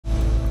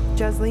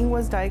Jasleen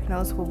was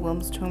diagnosed with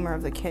Wilms tumor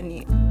of the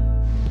kidney.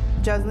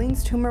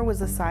 Jasleen's tumor was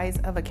the size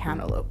of a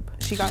cantaloupe.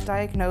 She got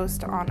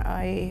diagnosed on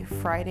a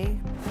Friday.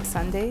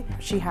 Sunday,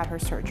 she had her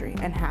surgery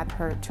and had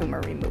her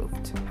tumor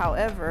removed.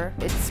 However,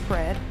 it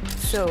spread,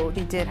 so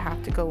she did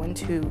have to go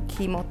into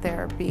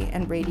chemotherapy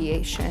and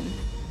radiation.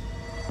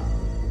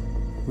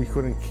 We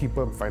couldn't keep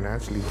up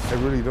financially. I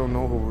really don't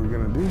know what we're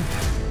gonna do.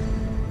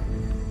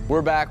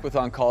 We're back with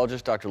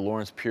oncologist Dr.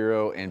 Lawrence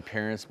Pirro and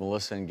parents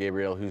Melissa and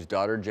Gabrielle, whose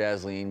daughter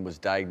Jasleen was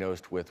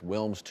diagnosed with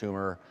Wilms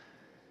tumor.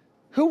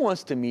 Who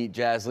wants to meet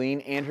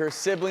Jasleen and her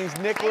siblings,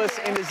 Nicholas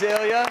and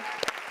Azalea?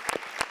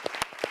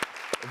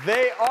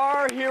 They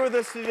are here with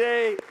us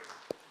today.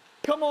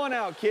 Come on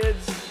out,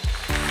 kids.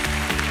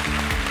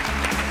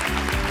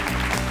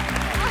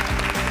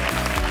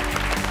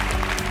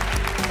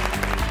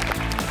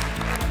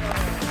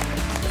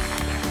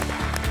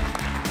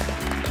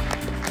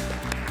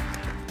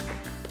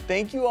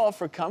 Thank you all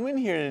for coming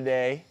here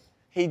today.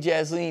 Hey,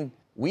 Jasleen,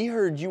 we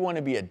heard you want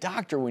to be a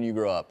doctor when you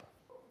grow up.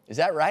 Is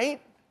that right?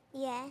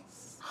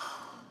 Yes.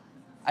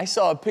 I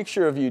saw a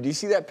picture of you. Do you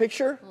see that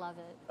picture? Love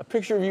it. A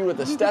picture of you with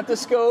a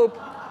stethoscope.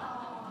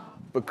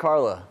 But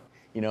Carla,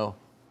 you know,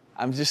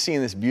 I'm just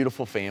seeing this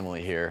beautiful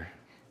family here,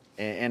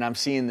 and I'm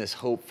seeing this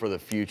hope for the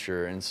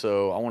future. And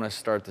so I want to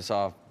start this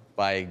off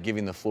by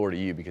giving the floor to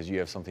you because you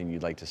have something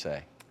you'd like to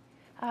say.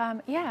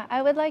 Yeah,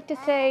 I would like to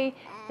say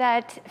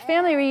that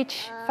Family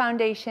Reach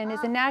Foundation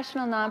is a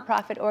national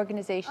nonprofit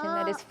organization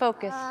that is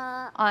focused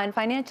on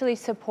financially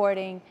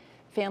supporting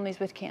families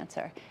with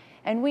cancer.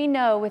 And we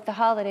know with the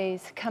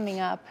holidays coming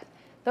up,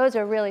 those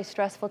are really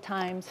stressful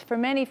times for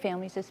many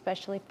families,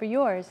 especially for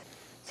yours.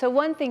 So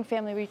one thing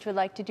Family Reach would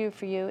like to do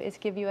for you is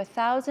give you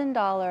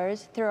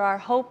 $1,000 through our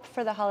Hope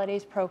for the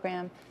Holidays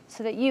program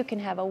so that you can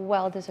have a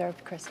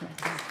well-deserved Christmas.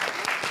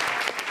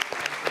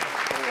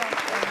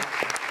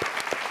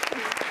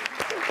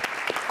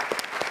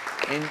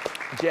 And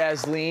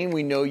Jasleen,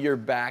 we know you're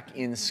back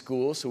in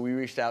school, so we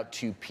reached out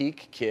to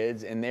Peak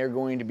Kids, and they're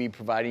going to be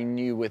providing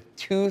you with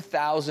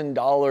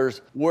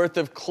 $2,000 worth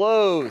of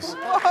clothes.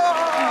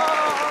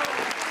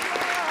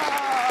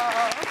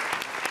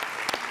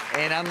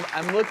 And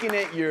I'm looking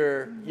at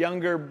your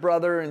younger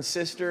brother and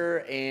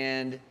sister,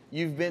 and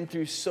you've been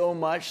through so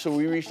much, so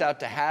we reached out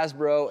to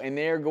Hasbro, and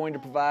they're going to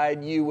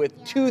provide you with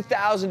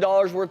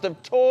 $2,000 worth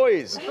of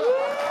toys.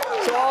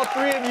 So all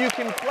three of you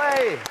can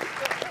play.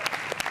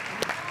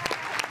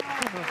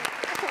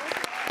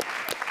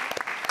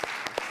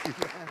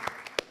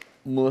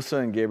 Melissa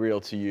and Gabrielle,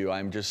 to you,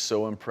 I'm just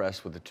so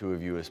impressed with the two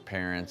of you as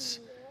parents.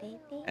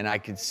 And I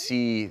could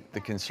see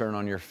the concern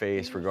on your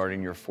face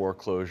regarding your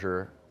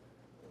foreclosure.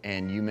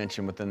 And you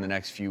mentioned within the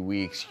next few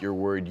weeks, you're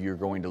worried you're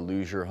going to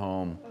lose your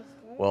home.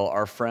 Well,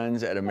 our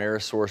friends at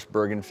Amerisource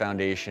Bergen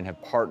Foundation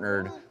have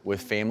partnered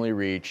with Family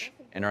Reach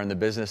and are in the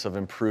business of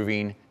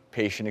improving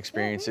patient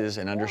experiences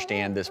and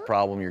understand this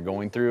problem you're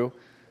going through.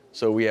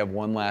 So we have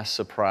one last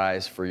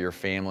surprise for your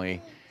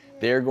family.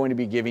 They're going to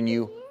be giving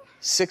you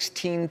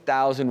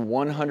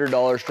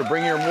 $16,100 to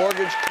bring your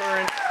mortgage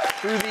current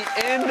through the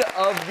end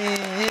of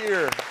the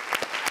year.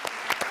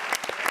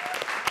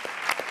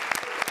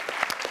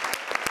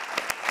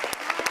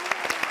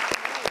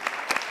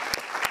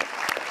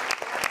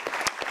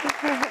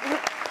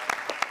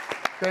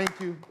 Thank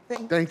you.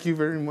 Thank you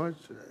very much.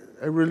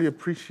 I really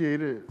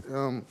appreciate it.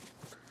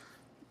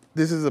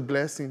 This is a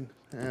blessing,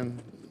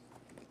 and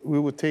we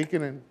will take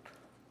it and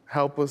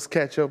help us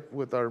catch up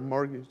with our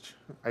mortgage.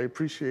 I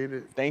appreciate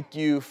it. Thank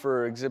you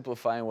for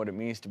exemplifying what it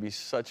means to be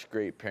such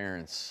great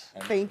parents.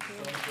 Thank you.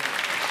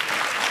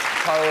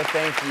 Carla,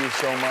 thank you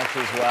so much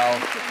as well.